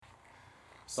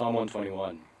Psalm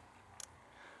 121.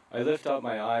 I lift up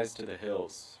my eyes to the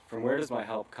hills. From where does my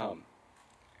help come?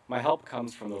 My help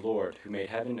comes from the Lord, who made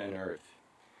heaven and earth.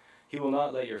 He will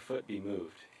not let your foot be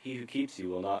moved. He who keeps you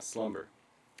will not slumber.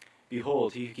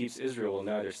 Behold, he who keeps Israel will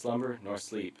neither slumber nor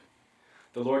sleep.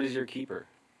 The Lord is your keeper.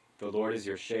 The Lord is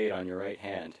your shade on your right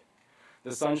hand.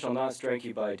 The sun shall not strike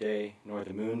you by day, nor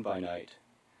the moon by night.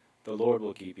 The Lord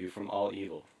will keep you from all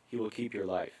evil. He will keep your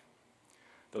life.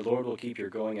 The Lord will keep your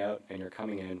going out and your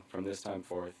coming in from this time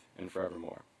forth and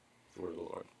forevermore. The word of the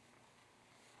Lord.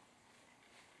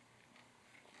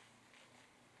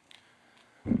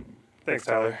 Thanks,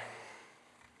 Tyler.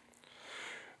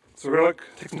 So we're going to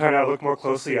take some time now to look more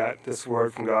closely at this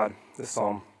word from God, this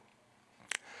psalm.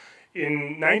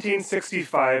 In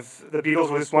 1965, the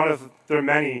Beatles released one of their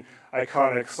many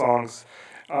iconic songs.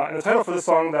 And the title for the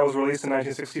song that was released in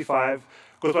 1965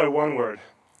 goes by one word: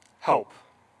 help.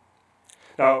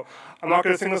 Now, I'm not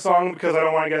going to sing the song because I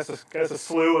don't want to get us a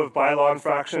slew of bylaw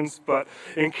infractions, but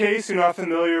in case you're not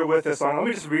familiar with this song, let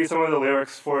me just read some of the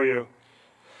lyrics for you.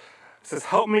 It says,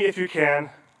 "Help me if you can,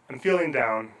 I'm feeling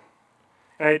down,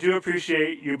 and I do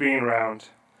appreciate you being around.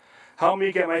 Help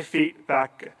me get my feet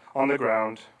back on the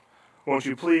ground. Won't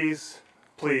you please,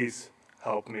 please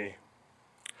help me."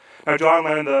 Now, John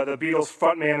Lennon, the Beatles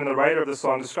frontman and the writer of the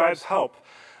song, describes Help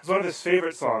as one of his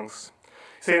favorite songs,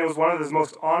 saying it was one of his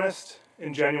most honest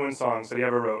and genuine songs that he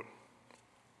ever wrote.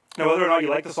 Now, whether or not you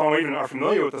like the song or even are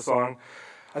familiar with the song,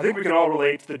 I think we can all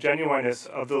relate to the genuineness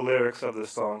of the lyrics of this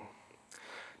song.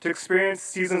 To experience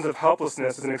seasons of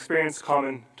helplessness is an experience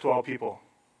common to all people.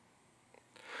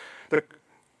 The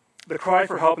cry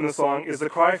for help in the song is the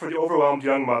cry for the overwhelmed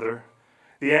young mother,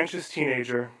 the anxious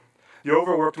teenager, the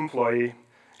overworked employee,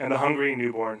 and the hungry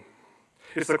newborn.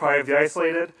 It's the cry of the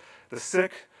isolated, the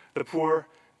sick, the poor,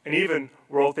 and even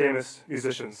world-famous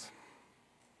musicians.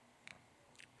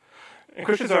 And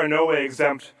Christians are in no way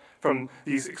exempt from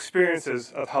these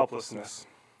experiences of helplessness.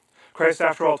 Christ,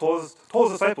 after all, told his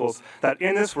disciples that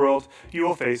in this world you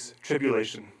will face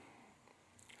tribulation.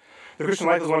 The Christian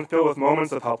life is one filled with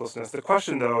moments of helplessness. The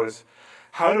question, though, is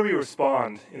how do we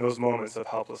respond in those moments of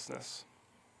helplessness?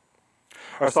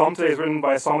 Our psalm today is written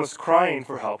by a psalmist crying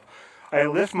for help. I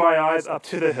lift my eyes up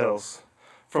to the hills.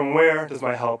 From where does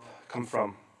my help come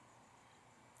from?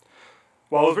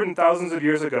 While it was written thousands of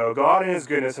years ago, God in his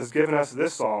goodness has given us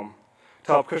this psalm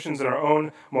to help Christians in our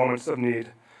own moments of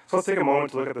need. So let's take a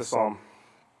moment to look at this psalm.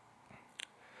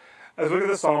 As we look at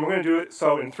this psalm, we're going to do it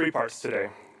so in three parts today.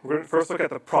 We're going to first look at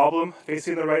the problem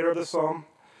facing the writer of the psalm.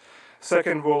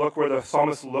 Second, we'll look where the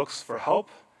psalmist looks for help.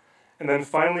 And then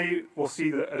finally, we'll see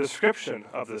a description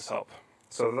of this help.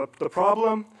 So the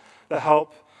problem, the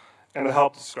help, and the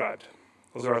help described.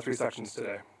 Those are our three sections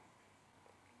today.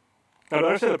 Now, to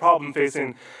understand the problem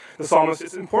facing the psalmist,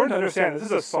 it's important to understand this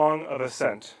is a song of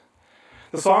ascent.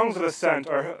 The songs of ascent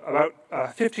are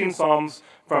about 15 psalms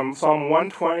from Psalm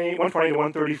 120 to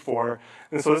 134,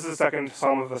 and so this is the second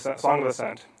song of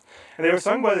ascent. And they were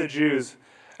sung by the Jews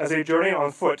as they journeyed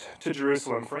on foot to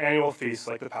Jerusalem for annual feasts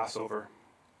like the Passover.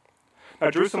 Now,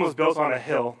 Jerusalem was built on a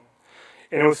hill,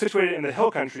 and it was situated in the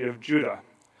hill country of Judah.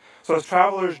 So as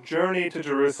travelers journeyed to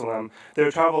Jerusalem, they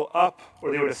would travel up,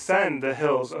 or they would ascend the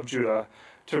hills of Judah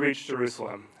to reach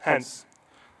Jerusalem, hence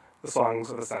the songs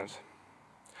of ascent.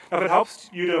 Now, if it helps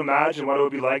you to imagine what it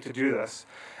would be like to do this,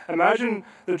 imagine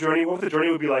what the journey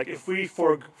would be like if we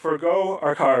forego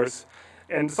our cars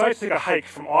and decide to take a hike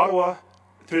from Ottawa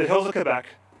through the hills of Quebec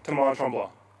to Mont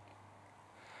Tremblant.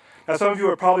 Now, some of you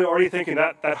are probably already thinking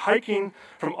that hiking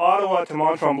from Ottawa to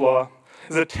Mont Tremblant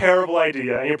is a terrible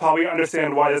idea, and you probably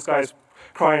understand why this guy's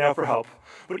crying out for help.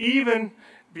 But even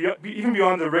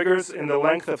beyond the rigors and the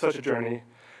length of such a journey,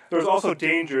 there was also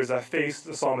dangers that faced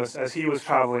the psalmist as he was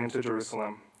traveling to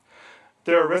Jerusalem.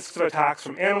 There are risks of attacks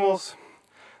from animals.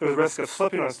 There was a risk of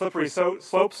slipping on slippery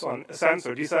slopes on ascents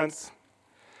or descents.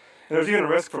 And there was even a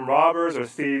risk from robbers or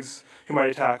thieves who might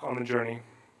attack on the journey.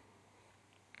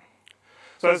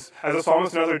 So as the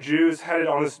psalmist and other Jews headed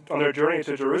on their journey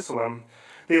to Jerusalem,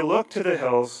 they looked to the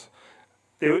hills.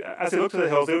 As they looked to the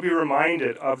hills, they would be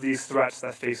reminded of these threats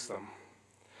that faced them.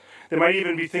 They might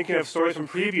even be thinking of stories from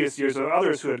previous years of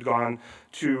others who had gone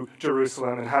to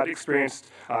Jerusalem and had experienced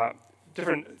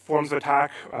different forms of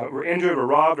attack, were injured, or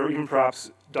robbed, or even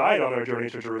perhaps died on their journey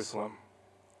to Jerusalem.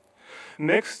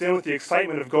 Mixed in with the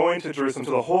excitement of going to Jerusalem,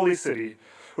 to the holy city,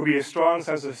 would be a strong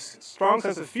sense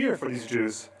of fear for these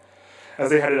Jews as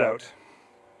they headed out.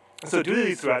 And so due to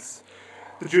these threats,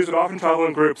 the Jews would often travel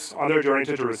in groups on their journey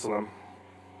to Jerusalem.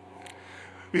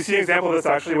 We see an example of this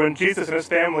actually when Jesus and his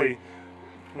family,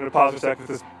 I'm going to pause for a sec with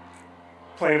this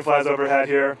plane flies overhead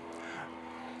here.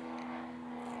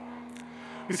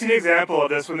 We see an example of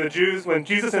this when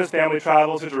Jesus and his family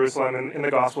travel to Jerusalem in the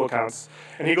gospel accounts.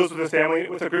 And he goes with his family,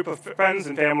 with a group of friends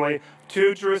and family,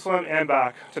 to Jerusalem and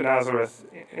back to Nazareth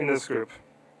in this group.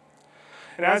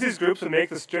 And as these groups would make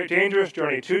this dangerous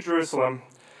journey to Jerusalem,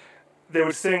 they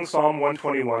would sing Psalm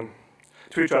 121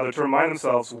 to each other to remind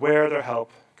themselves where their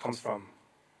help comes from.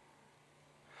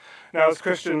 Now, as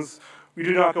Christians, we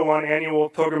do not go on annual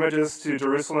pilgrimages to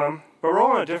Jerusalem, but we're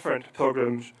all on a different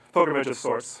pilgrimage of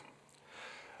sorts.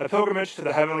 A pilgrimage to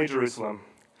the heavenly Jerusalem,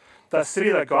 that city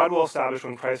that God will establish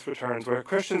when Christ returns, where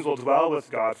Christians will dwell with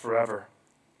God forever.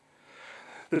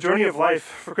 The journey of life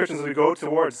for Christians as we go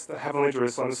towards the heavenly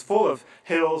Jerusalem is full of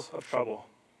hills of trouble.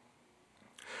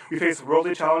 We face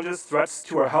worldly challenges, threats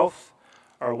to our health,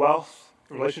 our wealth,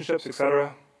 relationships,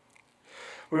 etc.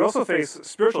 We also face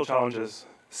spiritual challenges.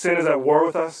 Sin is at war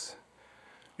with us.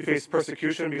 We face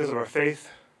persecution because of our faith.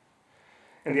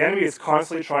 And the enemy is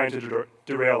constantly trying to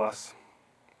derail us.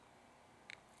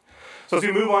 So as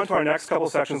we move on to our next couple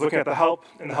sections, looking at the help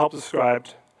and the help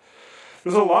described,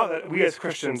 there's a lot that we as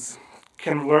Christians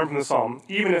can learn from the psalm,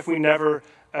 even if we never,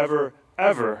 ever,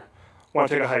 ever want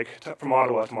to take a hike from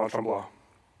Ottawa to Mont Tremblant.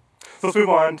 So let's move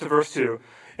on to verse 2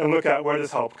 and look at where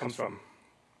this help comes from.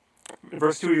 In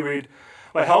verse 2 we read,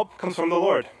 "My help comes from the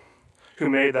Lord, who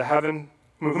made heaven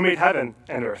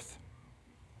and earth."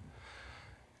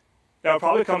 Now it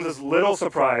probably comes as little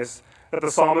surprise that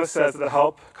the psalmist says that the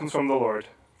help comes from the Lord,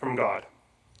 from God.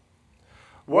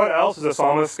 What else is a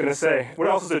psalmist going to say? What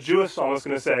else is a Jewish psalmist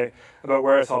going to say about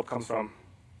where his help comes from?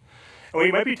 And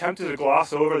we might be tempted to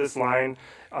gloss over this line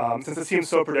since it seems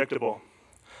so predictable.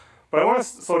 But I want to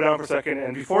slow down for a second,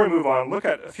 and before we move on, look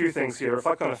at a few things here,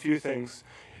 reflect on a few things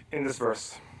in this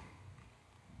verse.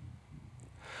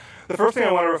 The first thing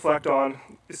I want to reflect on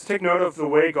is to take note of the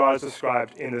way God is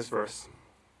described in this verse.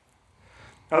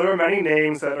 Now, there are many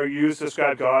names that are used to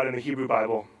describe God in the Hebrew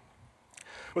Bible.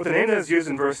 But the name that is used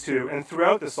in verse 2 and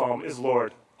throughout the psalm is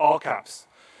Lord, all caps,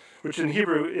 which in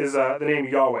Hebrew is the name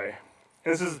Yahweh.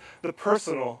 And this is the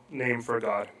personal name for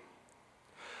God.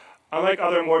 Unlike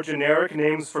other more generic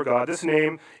names for God, this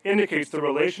name indicates the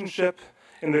relationship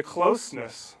and the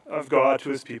closeness of God to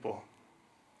his people.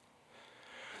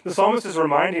 The psalmist is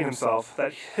reminding himself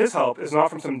that his help is not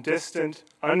from some distant,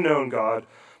 unknown God,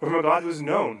 but from a God who is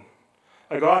known,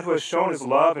 a God who has shown his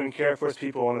love and care for his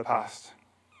people in the past.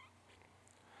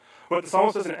 But the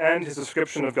psalmist doesn't end his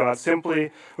description of God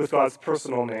simply with God's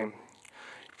personal name.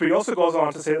 But he also goes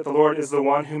on to say that the Lord is the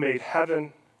one who made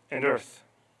heaven and earth.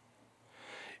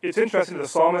 It's interesting that the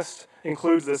psalmist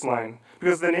includes this line,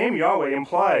 because the name Yahweh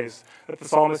implies that the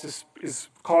psalmist is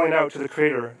calling out to the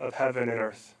creator of heaven and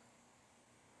earth.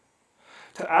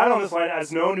 To add on this line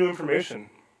adds no new information.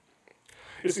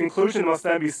 Its inclusion must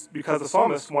then be because the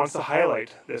psalmist wants to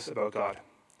highlight this about God.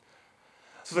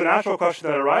 So the natural question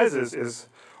that arises is,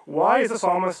 why is the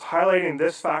psalmist highlighting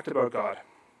this fact about God?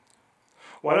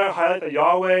 Why not highlight that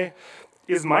Yahweh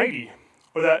is mighty,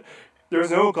 or that there is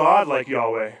no God like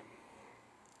Yahweh?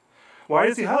 Why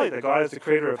does he highlight that God is the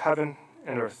creator of heaven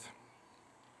and earth?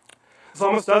 The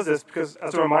psalmist does this because,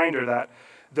 as a reminder that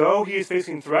though he is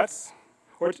facing threats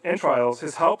and trials,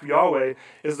 his help, Yahweh,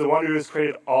 is the one who has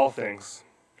created all things,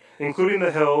 including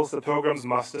the hills the pilgrims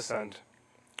must ascend.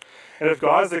 And if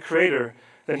God is the creator,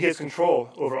 then he has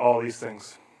control over all these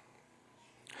things.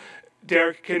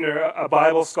 Derek Kidner, a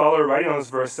Bible scholar writing on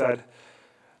this verse, said,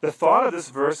 "The thought of this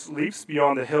verse leaps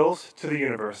beyond the hills to the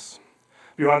universe,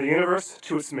 beyond the universe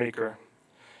to its maker.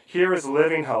 Here is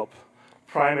living help,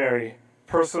 primary,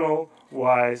 personal,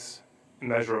 wise,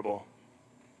 immeasurable."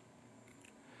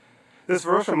 This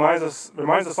verse reminds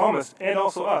the psalmist, and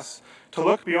also us, to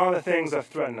look beyond the things that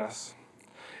threaten us,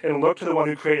 and look to the one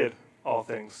who created all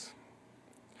things.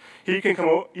 He can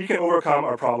overcome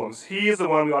our problems. He is the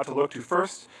one we ought to look to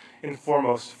first and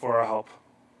foremost for our help.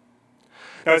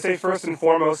 Now I say first and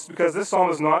foremost because this psalm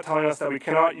is not telling us that we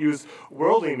cannot use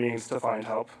worldly means to find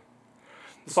help.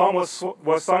 The psalm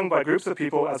was sung by groups of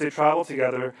people as they traveled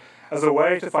together as a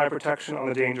way to find protection on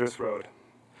the dangerous road.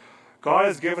 God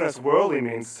has given us worldly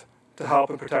means to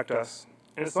help and protect us,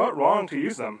 and it's not wrong to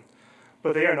use them,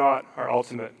 but they are not our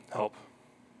ultimate help.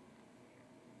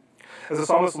 As the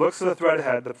psalmist looks to the threat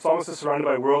ahead, the psalmist is surrounded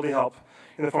by worldly help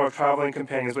in the form of traveling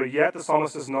companions, but yet the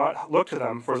psalmist does not look to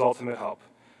them for his ultimate help.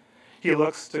 He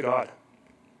looks to God.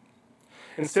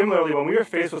 And similarly, when we are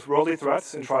faced with worldly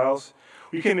threats and trials,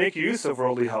 we can make use of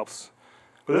worldly helps.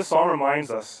 But this psalm reminds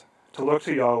us to look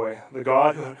to Yahweh, the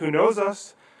God who knows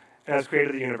us and has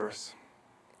created the universe.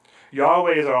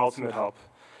 Yahweh is our ultimate help.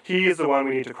 He is the one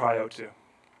we need to cry out to.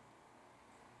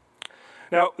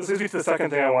 Now, this leads me to the second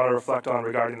thing I want to reflect on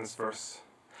regarding this verse.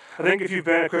 I think if you've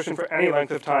been a Christian for any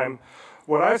length of time,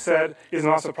 what I've said is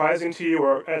not surprising to you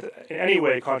or in any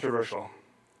way controversial.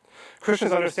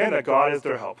 Christians understand that God is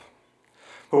their help.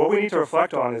 But what we need to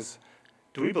reflect on is,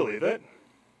 do we believe it?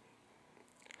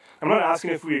 I'm not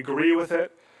asking if we agree with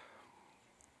it,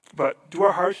 but do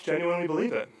our hearts genuinely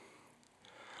believe it?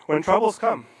 When troubles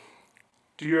come,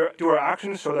 do our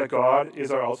actions show that God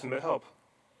is our ultimate help?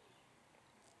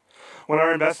 When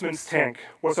our investments tank,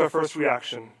 what's our first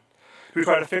reaction? Do we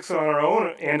try to fix it on our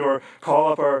own and or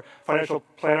call up our financial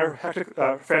planner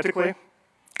frantically?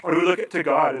 Or do we look to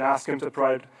God and ask him to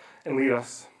provide and lead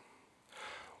us?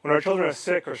 When our children are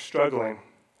sick or struggling,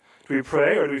 do we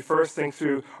pray or do we first think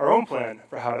through our own plan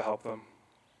for how to help them?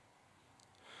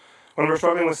 When we're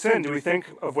struggling with sin, do we think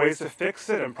of ways to fix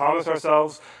it and promise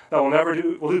ourselves that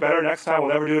we'll do better next time,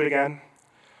 we'll never do it again?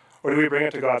 Or do we bring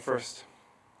it to God first?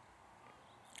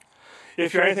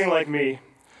 If you're anything like me,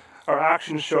 our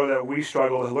actions show that we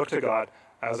struggle to look to God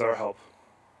as our help.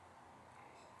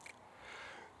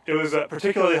 It was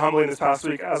particularly humbling this past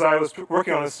week. As I was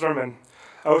working on this sermon,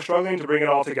 I was struggling to bring it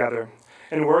all together,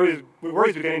 and worries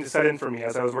beginning to set in for me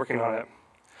as I was working on it.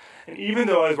 And even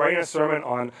though I was writing a sermon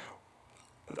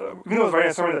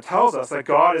that tells us that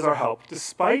God is our help,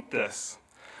 despite this,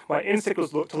 my instinct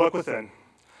was to look within.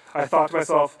 I thought to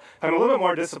myself, if I'm a little bit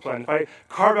more disciplined, if I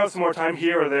carve out some more time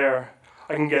here or there,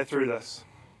 I can get through this.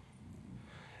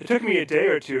 It took me a day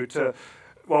or two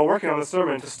while working on the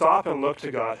sermon, to stop and look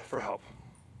to God for help.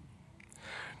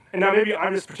 And now maybe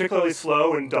I'm just particularly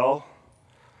slow and dull,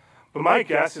 but my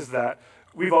guess is that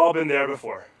we've all been there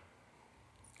before.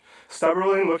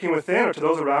 Stubbornly looking within or to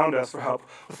those around us for help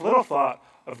with little thought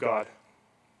of God.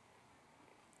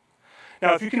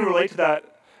 Now, if you can relate to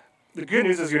that, the good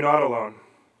news is you're not alone.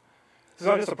 This is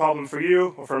not just a problem for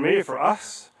you or for me or for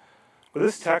us, but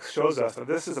this text shows us that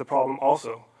this is a problem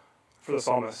also for the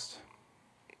psalmist.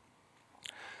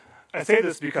 I say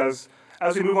this because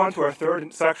as we move on to our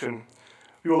third section,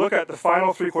 we will look at the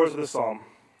final three quarters of the psalm.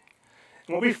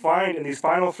 And what we find in these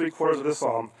final three quarters of the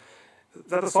psalm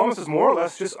is that the psalmist is more or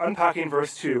less just unpacking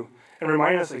verse 2 and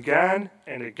reminding us again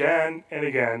and again and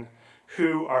again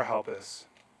who our help is.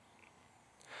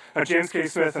 Now, James K.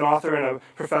 Smith, an author and a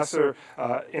professor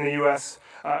in the U.S.,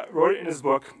 wrote in his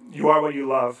book, You Are What You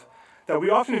Love, that we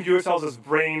often view ourselves as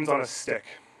brains on a stick.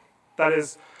 That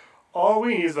is, all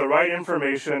we need is the right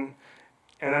information,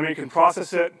 and then we can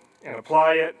process it and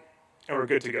apply it, and we're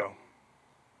good to go.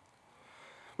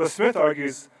 But Smith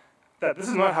argues that this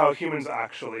is not how humans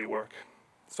actually work,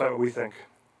 despite what we think.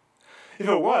 If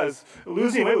it was,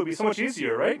 losing weight would be so much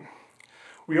easier, right?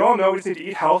 We all know we just need to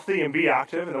eat healthy and be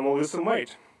active, and then we'll lose some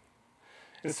weight.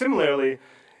 And similarly,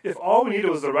 if all we needed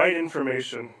was the right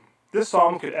information, this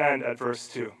psalm could end at verse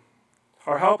 2.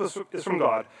 Our help is from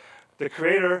God, the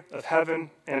creator of heaven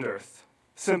and earth.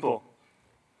 Simple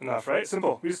enough, right?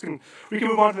 Simple. We can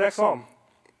move on to the next psalm.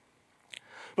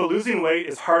 But losing weight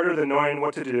is harder than knowing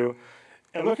what to do,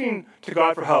 and looking to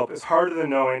God for help is harder than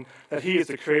knowing that he is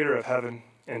the creator of heaven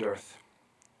and earth.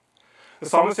 The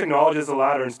psalmist acknowledges the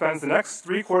latter and spends the next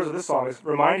three quarters of this psalm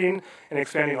reminding and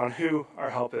expanding on who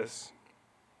our help is.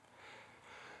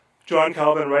 John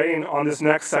Calvin, writing on this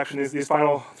next section, these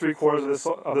final three quarters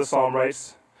of this psalm,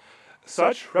 writes,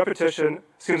 Such repetition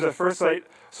seems at first sight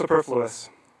superfluous.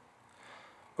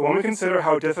 But when we consider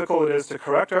how difficult it is to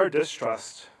correct our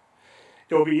distrust,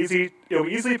 it will be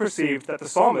easily perceived that the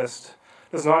psalmist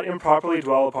does not improperly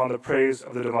dwell upon the praise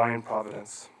of the divine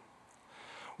providence.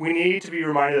 We need to be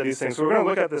reminded of these things. So we're going to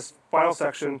look at this final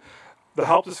section, the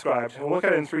help described, and we'll look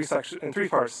at it in three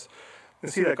parts,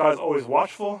 and see that God is always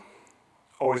watchful,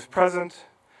 always present,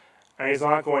 and he's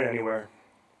not going anywhere.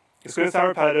 It's going to sound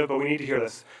repetitive, but we need to hear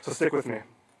this, so stick with me.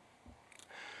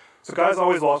 So God is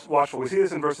always watchful. We see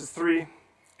this in verses 3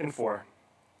 and 4.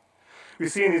 We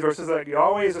see in these verses that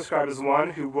Yahweh is described as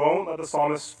one who won't let the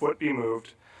psalmist's foot be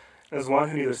moved, and as one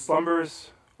who neither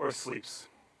slumbers or sleeps.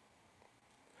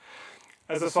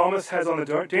 As the psalmist heads on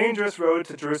the dangerous road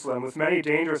to Jerusalem with many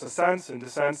dangerous ascents and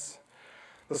descents,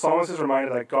 the psalmist is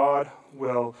reminded that God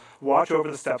will watch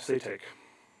over the steps they take.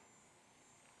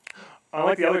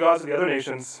 Unlike the other gods of the other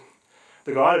nations,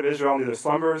 the God of Israel neither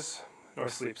slumbers nor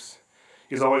sleeps.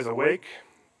 He is always awake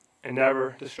and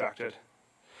never distracted.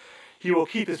 He will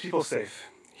keep his people safe.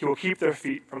 He will keep their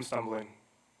feet from stumbling.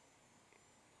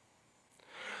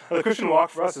 Now, the Christian walk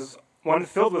for us is one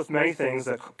filled with many things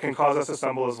that can cause us to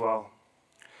stumble as well.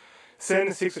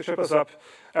 Sin seeks to trip us up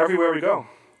everywhere we go,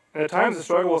 and at times the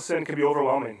struggle with sin can be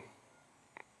overwhelming.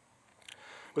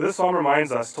 But this psalm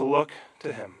reminds us to look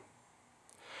to him.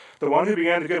 The one who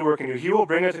began the good work in you, he will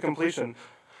bring it to completion.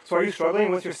 So are you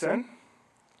struggling with your sin?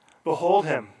 Behold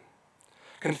him.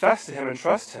 Confess to him and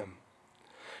trust him.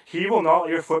 He will not let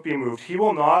your foot be moved. He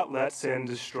will not let sin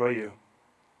destroy you.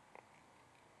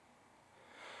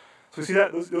 So we see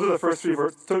that those are the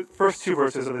first two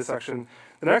verses of this section.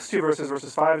 The next two verses,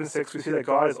 verses 5 and 6, we see that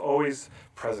God is always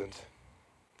present.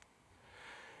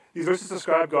 These verses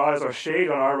describe God as our shade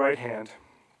on our right hand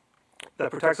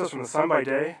that protects us from the sun by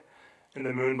day and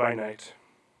the moon by night.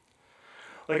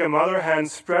 Like a mother hen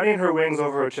spreading her wings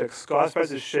over her chicks, God spreads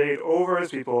his shade over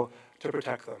his people to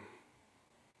protect them.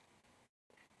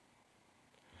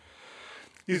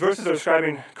 These verses are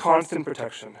describing constant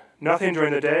protection. Nothing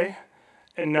during the day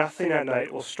and nothing at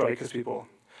night will strike his people.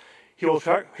 He will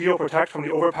protect from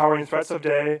the overpowering threats of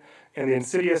day and the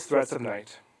insidious threats of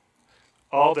night.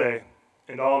 All day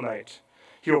and all night,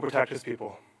 he will protect his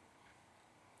people.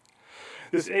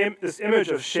 This image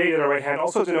of shade at our right hand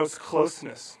also denotes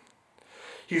closeness.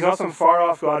 He's not some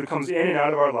far-off God who comes in and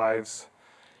out of our lives.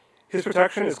 His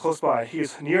protection is close by. He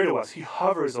is near to us. He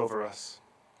hovers over us.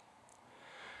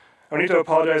 I need to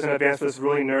apologize in advance for this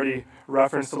really nerdy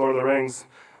reference to Lord of the Rings,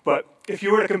 but if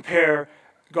you were to compare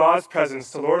God's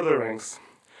presence to Lord of the Rings,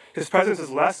 his presence is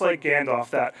less like Gandalf,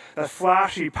 that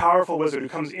flashy, powerful wizard who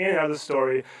comes in and out of the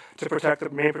story to protect the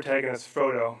main protagonist,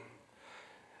 Frodo.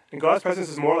 And God's presence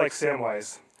is more like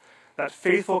Samwise, that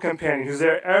faithful companion who's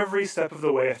there every step of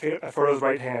the way at Frodo's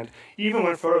right hand, even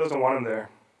when Frodo doesn't want him there.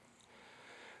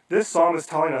 This psalm is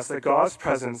telling us that God's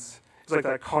presence is like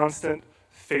that constant,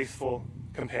 faithful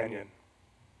companion.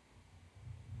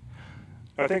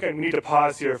 I think I need to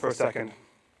pause here for a second.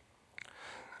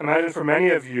 Imagine for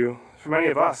many of you, for many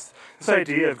of us, this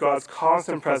idea of God's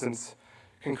constant presence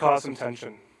can cause some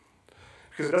tension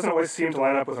because it doesn't always seem to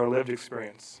line up with our lived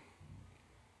experience.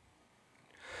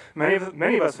 Many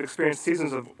of us have experienced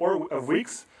seasons of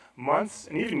weeks, months,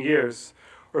 and even years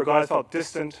where God has felt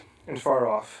distant and far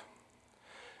off.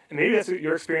 And maybe that's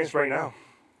your experience right now.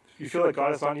 You feel like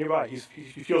God is not nearby.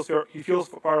 He feels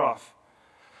far off.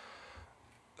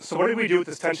 So what do we do with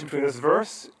this tension between this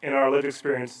verse and our lived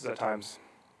experiences at times?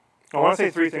 I want to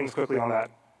say three things quickly on that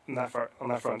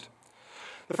front.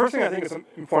 The first thing I think is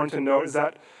important to note is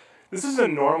that this is a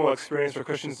normal experience for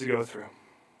Christians to go through.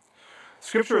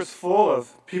 Scripture is full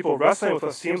of people wrestling with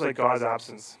what seems like God's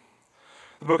absence.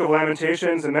 The book of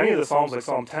Lamentations and many of the Psalms like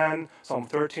Psalm 10, Psalm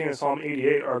 13, and Psalm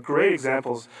 88 are great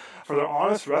examples for their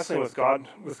honest wrestling with God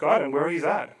and where he's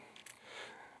at.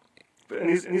 And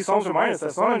these Psalms remind us that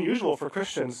it's not unusual for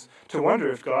Christians to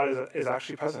wonder if God is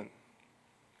actually present.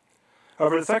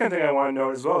 However, the second thing I want to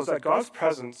note as well is that God's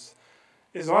presence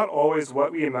is not always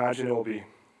what we imagine it will be.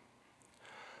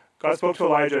 God spoke to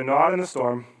Elijah not in the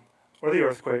storm, or the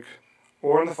earthquake,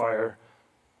 or in the fire,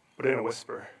 but in a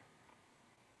whisper.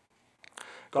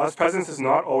 God's presence is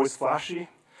not always flashy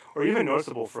or even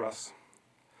noticeable for us,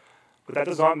 but that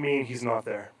does not mean he's not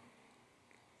there.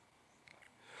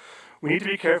 We need to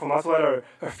be careful not to let our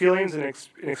feelings and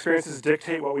experiences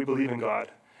dictate what we believe in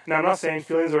God. Now, I'm not saying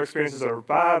feelings or experiences are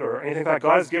bad or anything like that.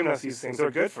 God has given us these things.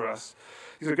 They're good for us.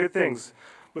 These are good things.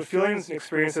 But feelings and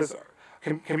experiences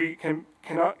can be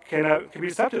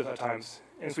deceptive at times.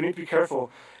 And so we need to be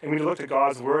careful, and we need to look to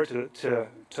God's word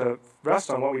to rest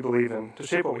on what we believe in, to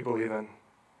shape what we believe in.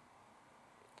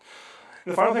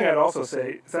 And the final thing I'd also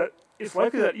say is that it's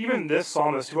likely that even this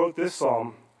psalmist who wrote this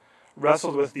psalm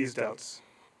wrestled with these doubts.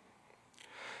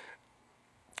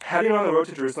 Heading on the road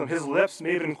to Jerusalem, his lips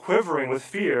may have been quivering with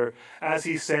fear as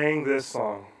he sang this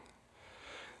song.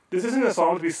 This isn't a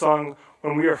psalm to be sung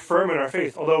when we are firm in our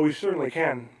faith, although we certainly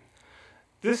can.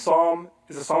 This psalm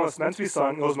is a psalm that's meant to be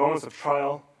sung in those moments of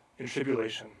trial and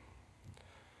tribulation.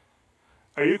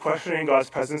 Are you questioning God's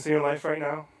presence in your life right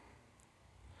now?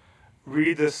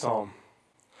 Read this psalm.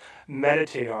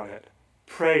 Meditate on it.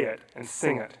 Pray it and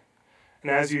sing it.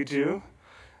 And as you do,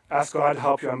 ask God to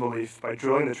help your unbelief by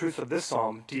drilling the truth of this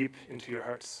psalm deep into your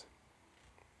hearts.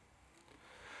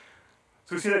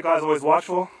 So we see that God is always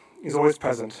watchful, he's always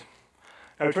present.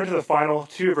 Now we turn to the final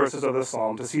two verses of this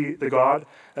psalm to see the God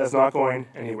that is not going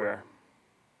anywhere.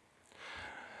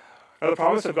 Now the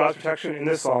promise of God's protection in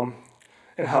this psalm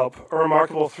and help are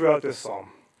remarkable throughout this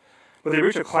psalm, but they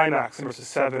reach a climax in verses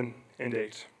 7 and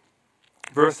 8.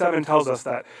 Verse 7 tells us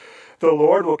that the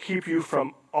Lord will keep you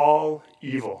from all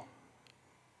evil.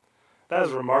 That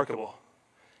is remarkable.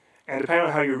 And depending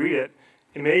on how you read it,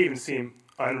 it may even seem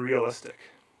unrealistic.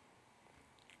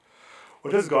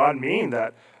 What does God mean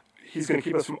that he's going to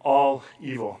keep us from all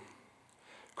evil?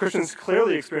 Christians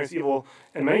clearly experience evil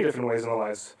in many different ways in our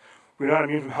lives. We're not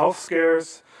immune from health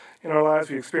scares in our lives.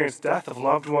 We experience death of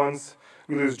loved ones.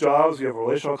 We lose jobs. We have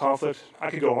relational conflict. I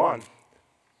could go on.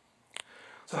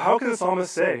 So how can the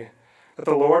psalmist say that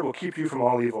the Lord will keep you from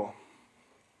all evil?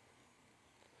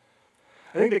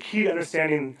 I think the key to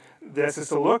understanding this is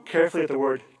to look carefully at the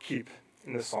word keep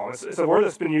in this psalm. It's a word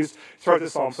that's been used throughout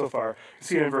this psalm so far. You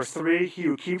see it in verse 3, he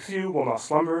who keeps you will not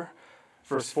slumber.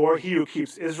 Verse 4, he who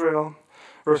keeps Israel.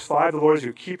 Verse 5, the Lord is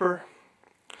your keeper.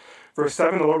 Verse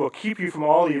 7, the Lord will keep you from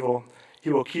all evil. He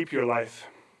will keep your life.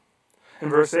 In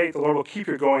verse 8, the Lord will keep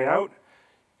your going out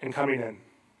and coming in.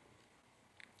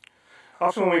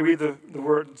 Often when we read the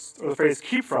words or the phrase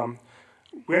keep from,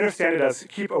 we understand it as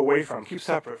keep away from, keep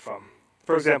separate from.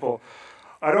 For example,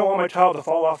 I don't want my child to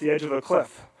fall off the edge of a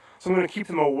cliff, so I'm going to keep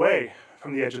them away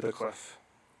from the edge of the cliff.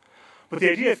 But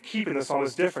the idea of keep in the psalm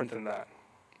is different than that.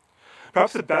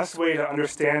 Perhaps the best way to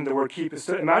understand the word keep is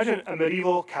to imagine a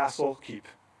medieval castle keep.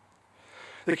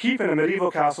 The keep in a medieval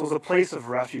castle is a place of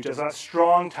refuge, as that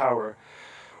strong tower.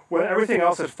 When everything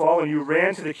else had fallen, you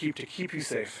ran to the keep to keep you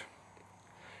safe.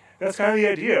 That's kind of the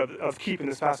idea of keep in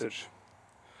this passage.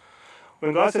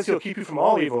 When God says he'll keep you from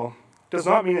all evil, it does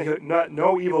not mean that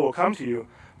no evil will come to you,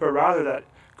 but rather that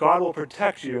God will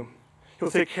protect you. He'll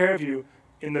take care of you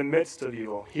in the midst of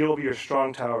evil. He will be your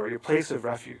strong tower, your place of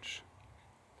refuge.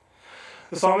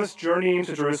 The psalmist journeying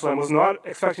to Jerusalem was not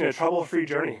expecting a trouble-free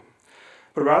journey,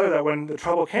 but rather that when the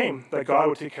trouble came, that God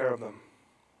would take care of them.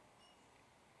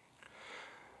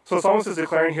 So the psalmist is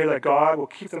declaring here that God will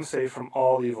keep them safe from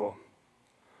all evil.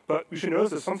 But we should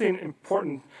notice there's something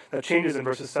important that changes in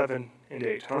verses 7 and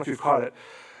 8. I don't know if you've caught it,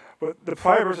 but the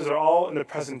prior verses are all in the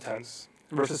present tense.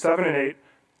 Verses 7 and 8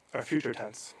 are future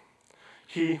tense.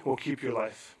 He will keep your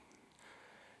life.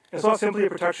 It's not simply a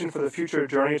protection for the future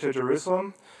journey to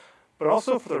Jerusalem, but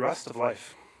also for the rest of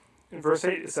life. In verse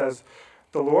 8 it says,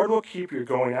 the Lord will keep your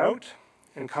going out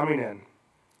and coming in,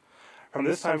 from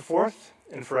this time forth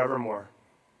and forevermore.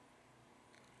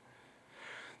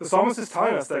 The psalmist is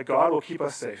telling us that God will keep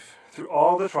us safe through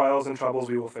all the trials and troubles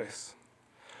we will face.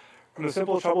 From the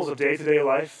simple troubles of day-to-day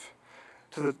life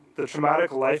to the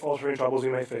traumatic, life-altering troubles we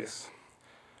may face.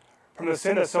 From the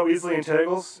sin that so easily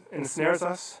entangles and ensnares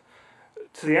us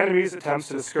to the enemy's attempts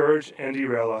to discourage and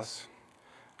derail us.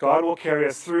 God will carry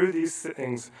us through these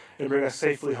things and bring us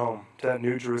safely home to that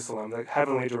new Jerusalem, that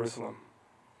heavenly Jerusalem.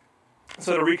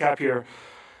 So to recap here,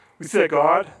 we see that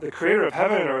God, the creator of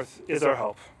heaven and earth, is our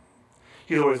help.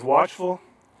 He's always watchful,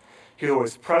 he's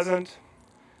always present,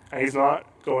 and he's not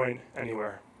going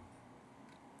anywhere.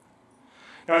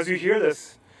 Now as you hear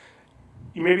this,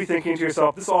 you may be thinking to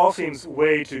yourself, this all seems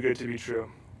way too good to be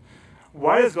true.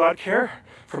 Why does God care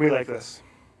for me like this?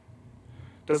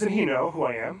 Doesn't he know who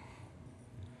I am?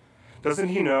 Doesn't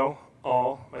he know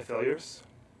all my failures?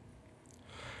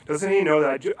 Doesn't he know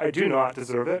that I do not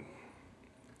deserve it?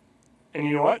 And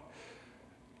you know what?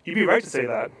 You'd be right to say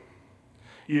that.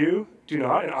 You do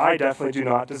not, and I definitely do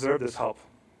not deserve this help.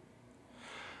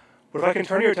 But if I can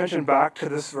turn your attention back to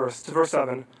this verse, to verse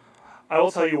 7, I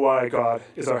will tell you why God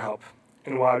is our help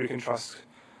and why we can trust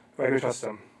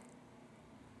him.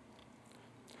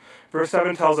 Verse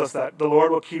 7 tells us that the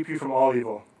Lord will keep you from all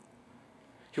evil.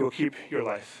 He will keep your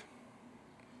life.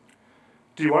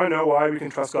 Do you want to know why we can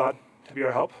trust God to be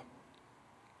our help?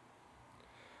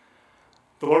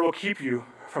 The Lord will keep you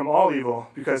from all evil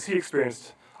because he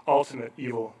experienced ultimate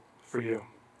evil for you.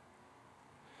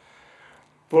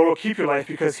 The Lord will keep your life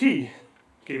because he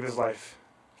gave his life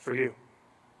for you.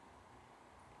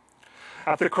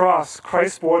 At the cross,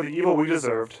 Christ bore the evil we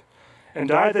deserved and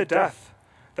died the death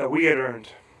that we had earned.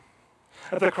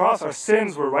 At the cross, our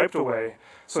sins were wiped away,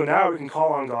 so now we can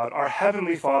call on God, our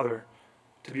heavenly Father,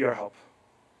 to be our help.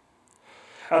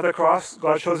 At the cross,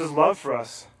 God shows his love for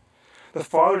us. The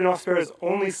Father did not spare his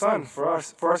only Son for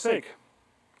our sake.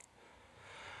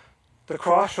 The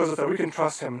cross shows us that we can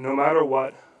trust him no matter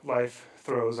what life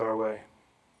throws our way.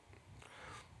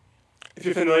 If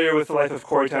you're familiar with the life of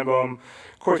Corrie ten Boom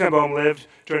lived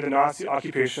during the Nazi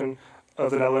occupation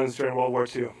of the Netherlands during World War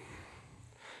II.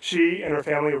 She and her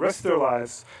family risked their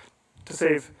lives to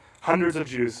save hundreds of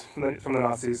Jews from the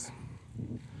Nazis.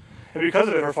 And because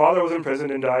of it, her father was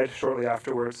imprisoned and died shortly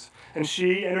afterwards. And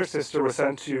she and her sister were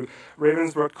sent to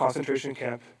Ravensbrück concentration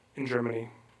camp in Germany.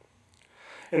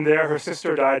 And there, her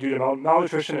sister died due to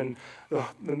malnutrition and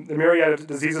the myriad of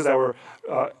diseases that were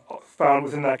found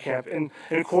within that camp. And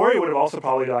Corrie would have also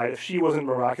probably died if she wasn't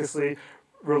miraculously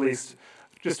released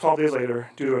just 12 days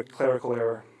later due to a clerical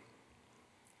error.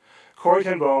 Corrie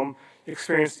ten Boom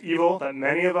experienced evil that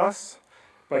many of us,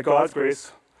 by God's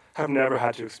grace, have never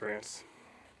had to experience.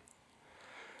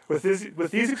 With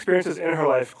these experiences in her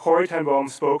life, Corrie ten Boom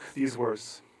spoke these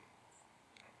words.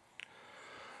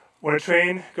 When a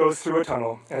train goes through a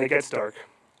tunnel and it gets dark,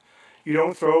 you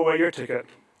don't throw away your ticket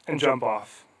and jump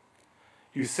off.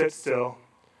 You sit still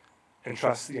and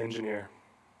trust the engineer.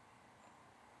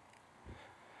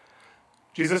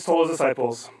 Jesus told his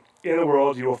disciples, in the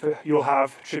world you will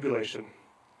have tribulation.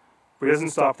 But he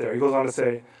doesn't stop there. He goes on to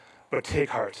say, but take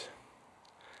heart.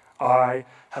 I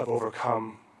have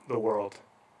overcome the world.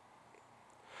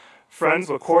 Friends,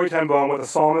 what Corrie ten Boom, what the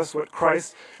psalmist, what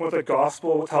Christ, what the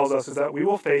gospel tells us is that we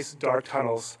will face dark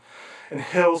tunnels and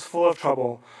hills full of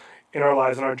trouble in our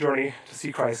lives on our journey to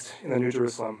see Christ in the New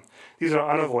Jerusalem. These are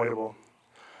unavoidable.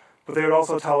 But they would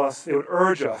also tell us, they would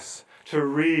urge us to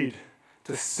read,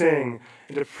 to sing,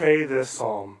 and to pray this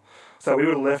psalm so that we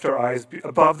would lift our eyes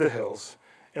above the hills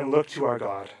and look to our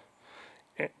God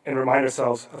and remind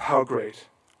ourselves of how great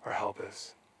our help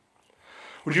is.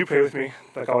 Would you pray with me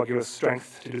that God will give us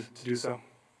strength to do so?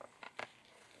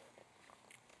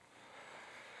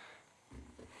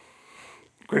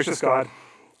 Gracious God,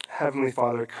 Heavenly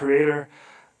Father, creator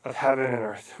of heaven and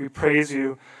earth, we praise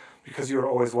you because you are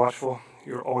always watchful,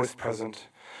 you are always present,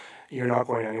 you're not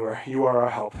going anywhere. You are our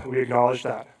help. We acknowledge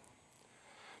that.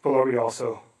 But Lord, we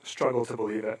also struggle to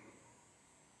believe it.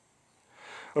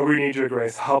 Lord, we need your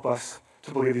grace. Help us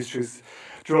to believe these truths.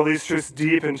 Drill these truths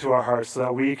deep into our hearts so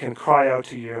that we can cry out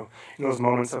to you in those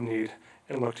moments of need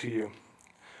and look to you.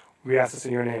 We ask this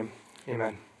in your name.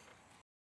 Amen.